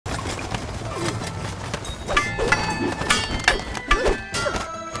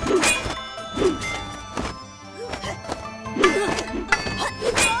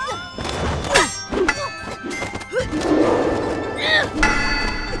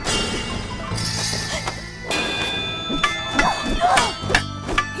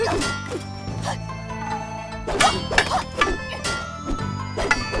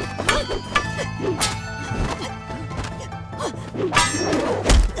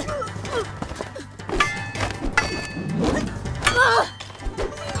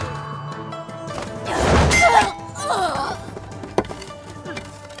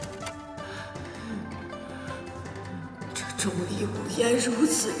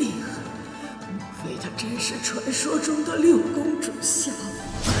厉害，莫非她真是传说中的六公主下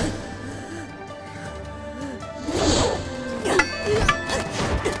凡？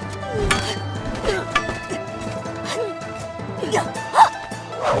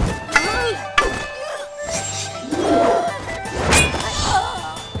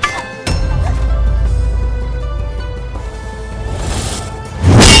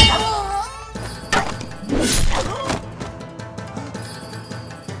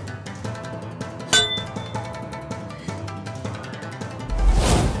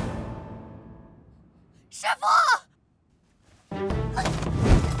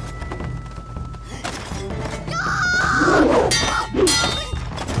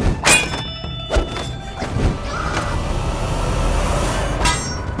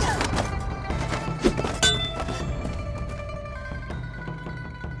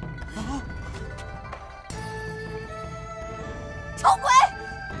 丑鬼！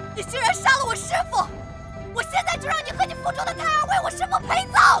你居然杀了我师父！我现在就让你和你腹中的胎儿为我师父陪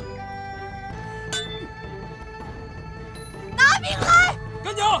葬！拿命来！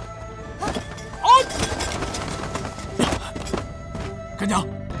干娘！好！干娘！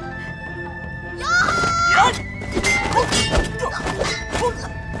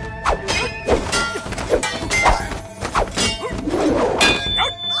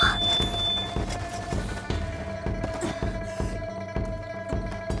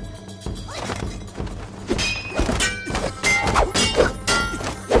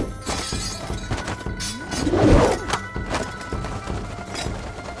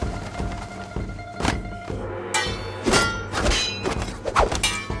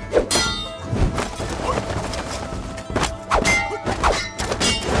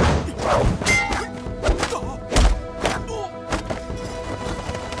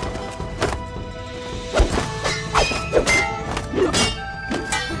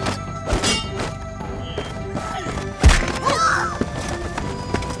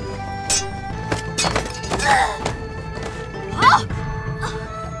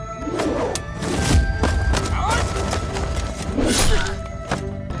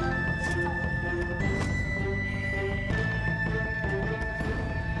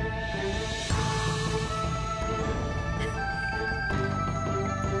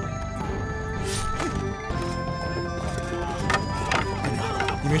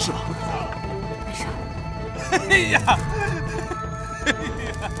没事吧？没事。哎呀，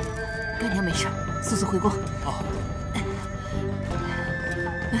干娘没事，速速回宫。哦。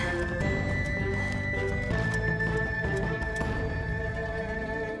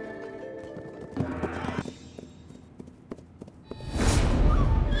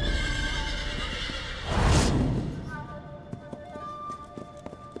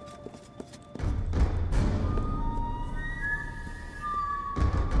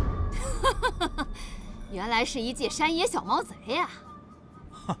原来是一介山野小毛贼呀！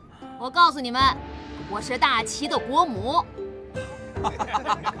我告诉你们，我是大齐的国母。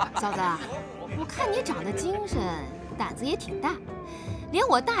小子，我看你长得精神，胆子也挺大，连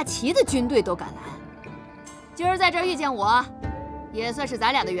我大齐的军队都敢来。今儿在这儿遇见我，也算是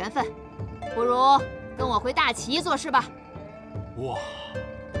咱俩的缘分。不如跟我回大齐做事吧。哇，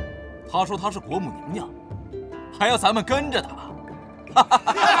他说他是国母娘娘，还要咱们跟着他。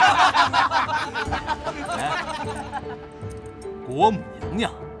 哎，国母娘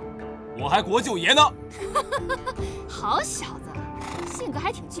娘，我还国舅爷呢。好小子，性格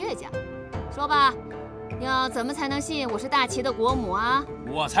还挺倔强。说吧，要怎么才能信我是大齐的国母啊？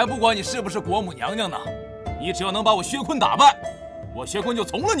我才不管你是不是国母娘娘呢！你只要能把我薛坤打败，我薛坤就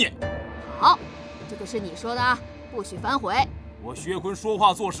从了你。好，这个是你说的啊，不许反悔。我薛坤说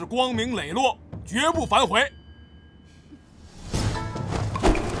话做事光明磊落，绝不反悔。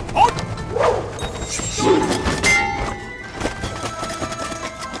 好！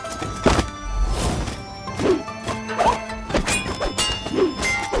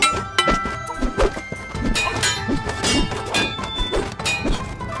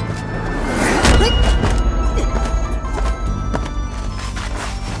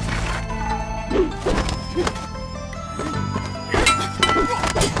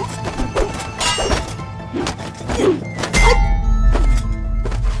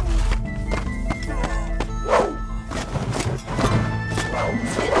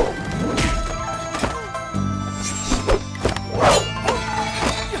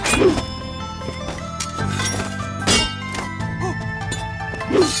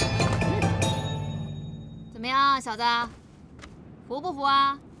怎么样，小子，服不服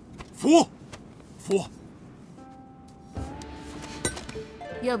啊？服，服。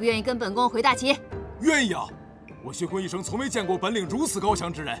愿不愿意跟本宫回大齐？愿意啊！我薛坤一生从没见过本领如此高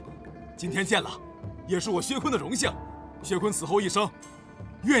强之人，今天见了，也是我薛坤的荣幸。薛坤此后一生，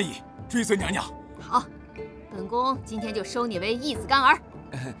愿意追随娘娘。好，本宫今天就收你为义子干儿。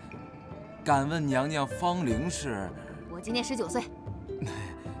敢问娘娘芳龄是？我今年19岁。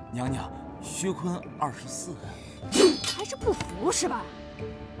娘娘，薛坤24。还是不服是吧？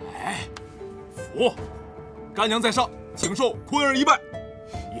哎，服！干娘在上，请受坤儿一拜。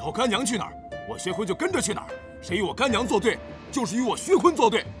以后干娘去哪儿，我薛坤就跟着去哪儿。谁与我干娘作对，就是与我薛坤作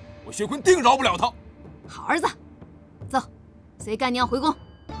对。我薛坤定饶不了他。好儿子，走，随干娘回宫。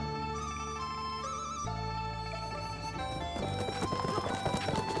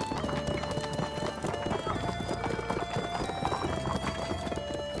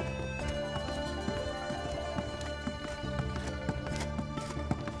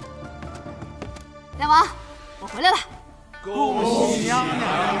大王，我回来了。恭喜娘娘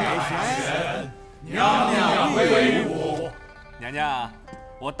凯旋，娘娘威武。娘娘，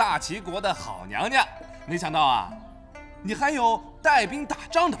我大齐国的好娘娘，没想到啊，你还有带兵打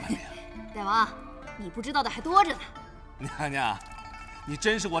仗的本领。大王，你不知道的还多着呢。娘娘，你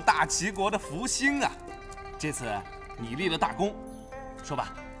真是我大齐国的福星啊！这次你立了大功，说吧，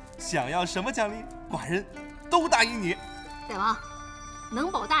想要什么奖励，寡人都答应你。大王，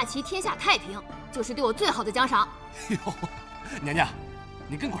能保大齐天下太平，就是对我最好的奖赏。哟，娘娘，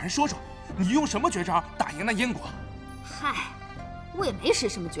你跟寡人说说，你用什么绝招打赢了燕国？嗨，我也没使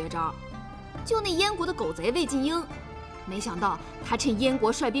什么绝招，就那燕国的狗贼魏晋英，没想到他趁燕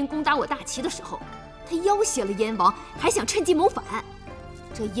国率兵攻打我大齐的时候，他要挟了燕王，还想趁机谋反。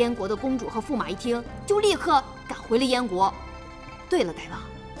这燕国的公主和驸马一听，就立刻赶回了燕国。对了，大王，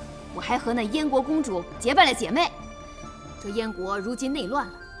我还和那燕国公主结拜了姐妹。这燕国如今内乱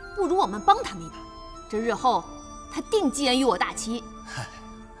了，不如我们帮他们一把。这日后他定记恩于我大齐。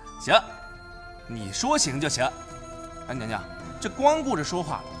行，你说行就行。哎，娘娘，这光顾着说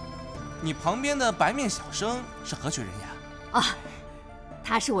话了，你旁边的白面小生是何许人呀？啊，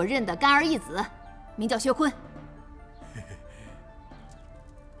他是我认的干儿义子，名叫薛坤。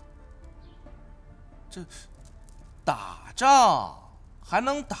这打仗还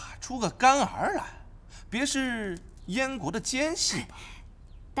能打出个干儿来，别是燕国的奸细吧？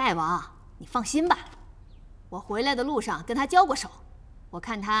大王，你放心吧，我回来的路上跟他交过手，我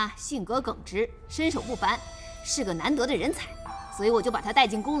看他性格耿直，身手不凡，是个难得的人才，所以我就把他带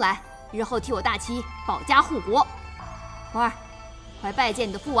进宫来，日后替我大齐保家护国。蓉儿，快拜见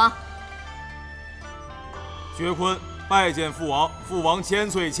你的父王。薛坤拜见父王，父王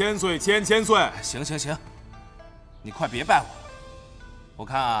千岁千岁千千岁。行行行，你快别拜我了，我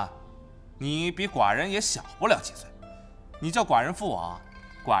看啊，你比寡人也小不了几岁，你叫寡人父王，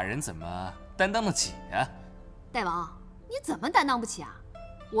寡人怎么担当得起呀？大王，你怎么担当不起啊？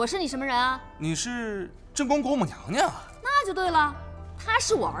我是你什么人啊？你是正宫国母娘娘啊。那就对了，他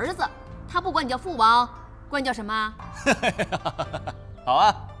是我儿子，他不管你叫父王，管你叫什么？好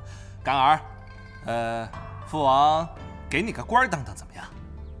啊，干儿，父王给你个官当当怎么样？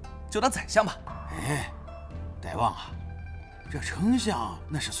就当宰相吧。哎，大王啊，这丞相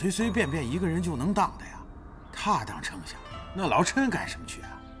那是随随便便一个人就能当的呀。他当丞相，那老臣干什么去啊？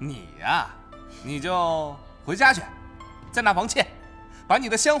你呀，你就回家去，在那王妾，把你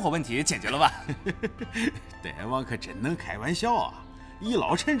的香火问题解决了吧。大王可真能开玩笑啊！以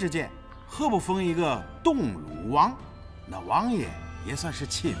老臣之见，何不封一个东鲁王？那王爷也算是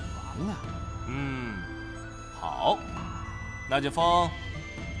亲王啊。好，那就封。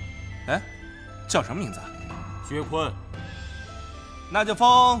哎，叫什么名字？薛坤。那就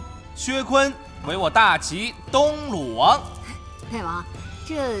封薛坤为我大齐东鲁王。大王，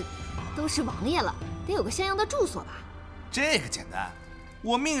这都是王爷了，得有个像样的住所吧？这个简单，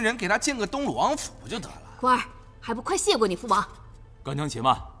我命人给他建个东鲁王府不就得了？坤儿，还不快谢过你父王？干娘且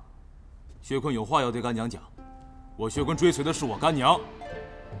慢，薛坤有话要对干娘讲。我薛坤追随的是我干娘，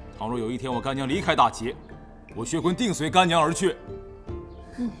倘若有一天我干娘离开大齐，我薛坤定随干娘而去。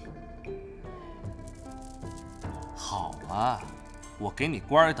好啊，我给你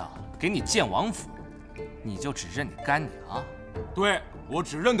官当，给你建王府，你就只认你干娘？对，我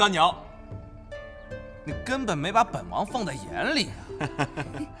只认干娘。你根本没把本王放在眼里啊！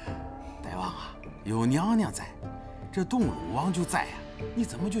大王啊，有娘娘在，这东鲁王就在啊，你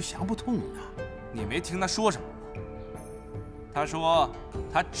怎么就想不通呢？你没听他说什么吗？他说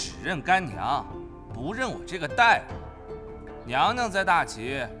他只认干娘，不认我这个大夫。娘娘在大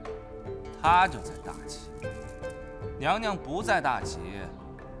齐，他就在大齐；娘娘不在大齐，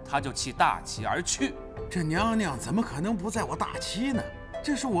他就弃大齐而去。这娘娘怎么可能不在我大齐呢？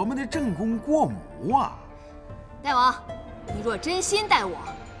这是我们的正宫国母啊！大王，你若真心待我，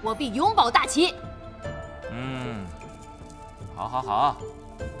我必永保大齐。好，好，好，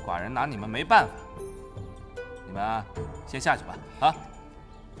寡人拿你们没办法，你们先下去吧。啊，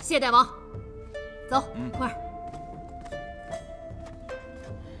谢大王，走，快儿。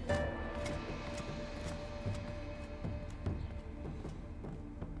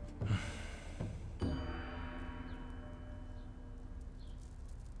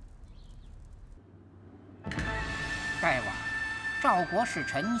大王，赵国使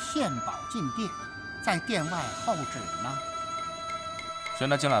臣献宝进殿，在殿外候旨呢。宣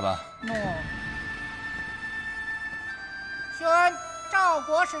他进来吧。诺。宣赵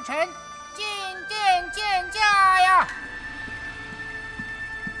国使臣进殿见驾呀！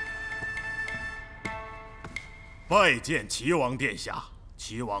拜见齐王殿下，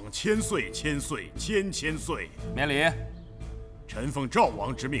齐王千岁千岁千千岁。免礼。臣奉赵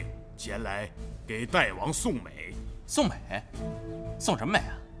王之命前来给大王送美。送美？送什么美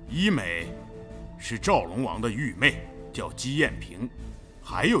啊？一美是赵龙王的玉妹，叫姬艳萍；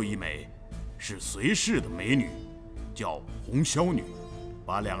还有一美是随侍的美女，叫红绡女。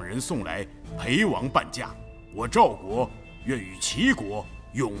把两人送来陪王伴驾。我赵国愿与齐国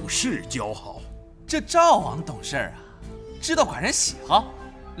永世交好。这赵王懂事啊，知道寡人喜好。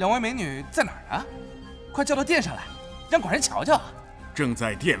两位美女在哪儿啊？快叫到殿上来，让寡人瞧瞧啊。正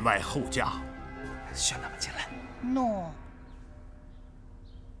在殿外候驾。宣他们进来。诺。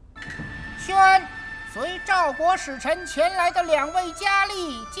宣，随赵国使臣前来的两位佳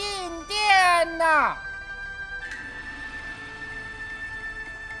丽进殿呐。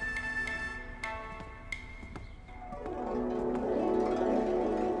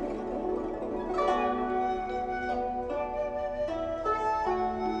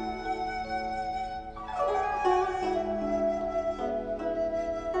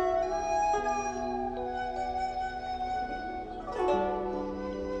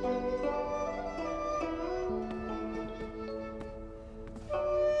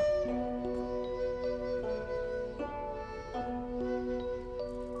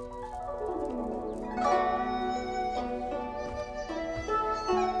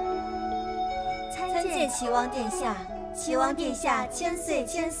齐王殿下，齐王殿下千岁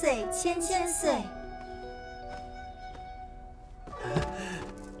千岁千千岁。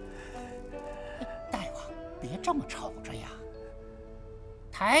大王，别这么瞅着呀，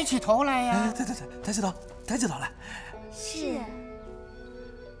抬起头来呀！对，抬起头，抬起头来。是。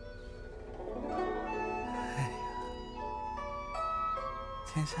哎呀，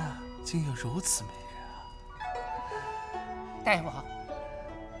天下竟有如此美人啊！大王。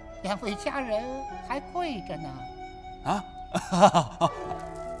两位佳人还跪着呢。啊，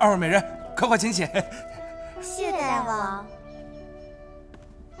二位美人，快请起。谢大王。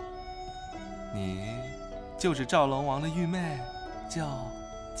你就是赵龙王的玉妹，叫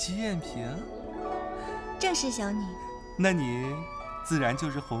姬艳萍。正是小女。那你自然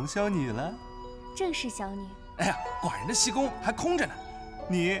就是红绡女了。正是小女。哎呀，寡人的西宫还空着呢，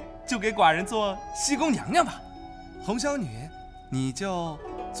你就给寡人做西宫娘娘吧。红绡女，你就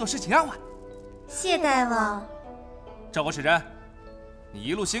做侍寝丫鬟。谢大王。赵国使臣，你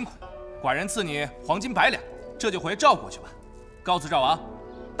一路辛苦，寡人赐你黄金100两，这就回赵国去吧。告诉赵王，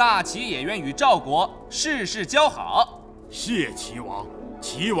大齐也愿与赵国世世交好。谢齐王，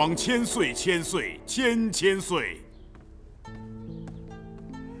齐王千岁千岁千千岁。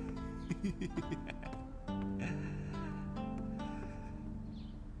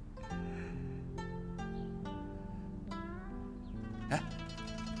哎，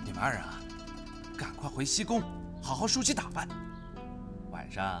你们二人啊，赶快回西宫，好好梳洗打扮。晚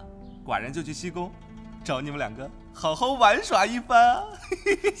上，寡人就去西宫，找你们两个好好玩耍一番啊！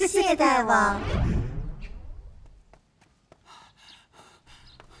谢大王。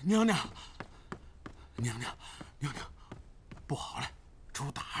娘娘，不好了，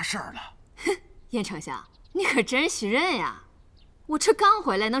出大事儿了！哼，燕丞相，你可真许人呀！我这刚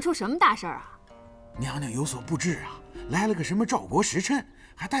回来，能出什么大事儿啊？娘娘有所不知啊，来了个什么赵国使臣，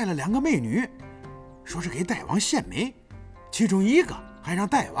还带了2个美女，说是给大王献美，其中一个还让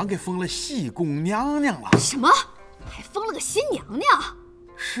大王给封了西宫娘娘了。什么？还封了个新娘娘？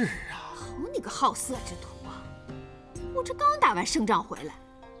是啊。好你个好色之徒啊！我这刚打完胜仗回来，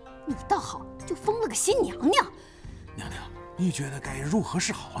你倒好，就封了个新娘娘。娘娘，你觉得该如何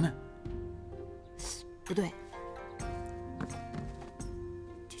是好呢？不对，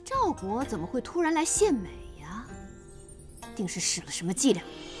这赵国怎么会突然来献美呀？定是使了什么伎俩，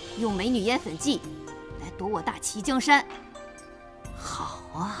用美女烟粉计来夺我大齐江山。好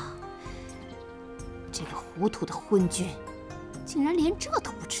啊，这个糊涂的昏君，竟然连这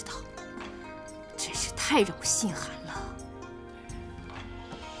都不知道，真是太让我心寒了。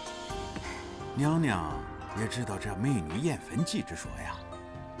娘娘也知道这美女艳粉计之说呀。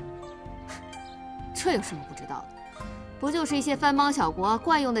这有什么不知道的？不就是一些藩邦小国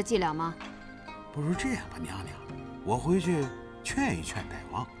惯用的伎俩吗？不如这样吧，娘娘，我回去劝一劝大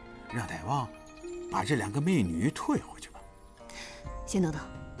王，让大王把这2个美女退回去吧。先等等，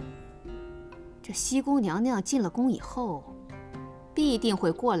这西宫娘娘进了宫以后，必定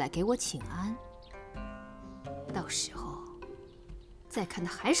会过来给我请安。到时候再看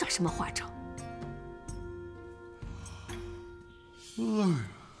她还耍什么花招。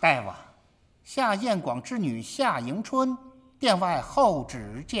大王，夏彦广之女夏迎春，殿外候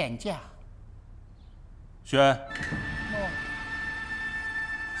旨见驾。宣。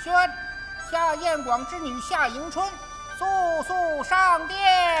宣，夏彦广之女夏迎春，速速上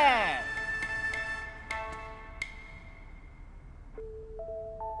殿。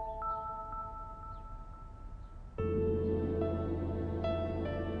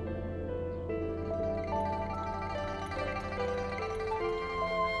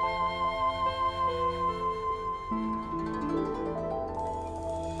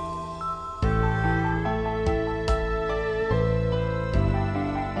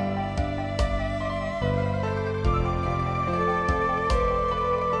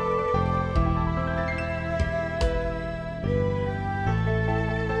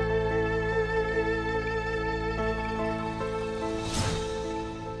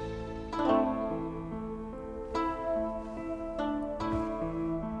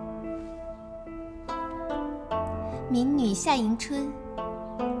民女夏迎春，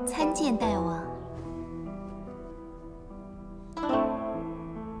参见大王。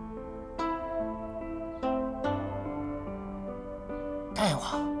大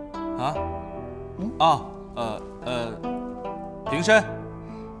王。啊？平身。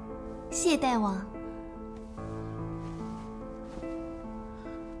谢大王。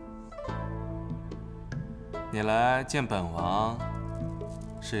你来见本王，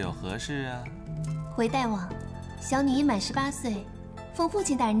是有何事啊？回大王，小女已满18岁，奉父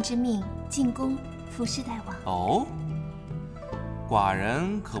亲大人之命进宫服侍大王。哦，寡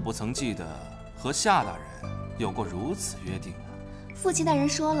人可不曾记得和夏大人有过如此约定啊。父亲大人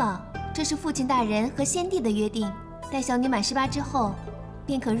说了，这是父亲大人和先帝的约定，待小女满18之后，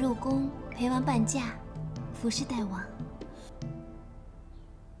便可入宫陪王伴驾，服侍大王。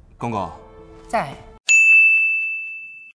公公，在。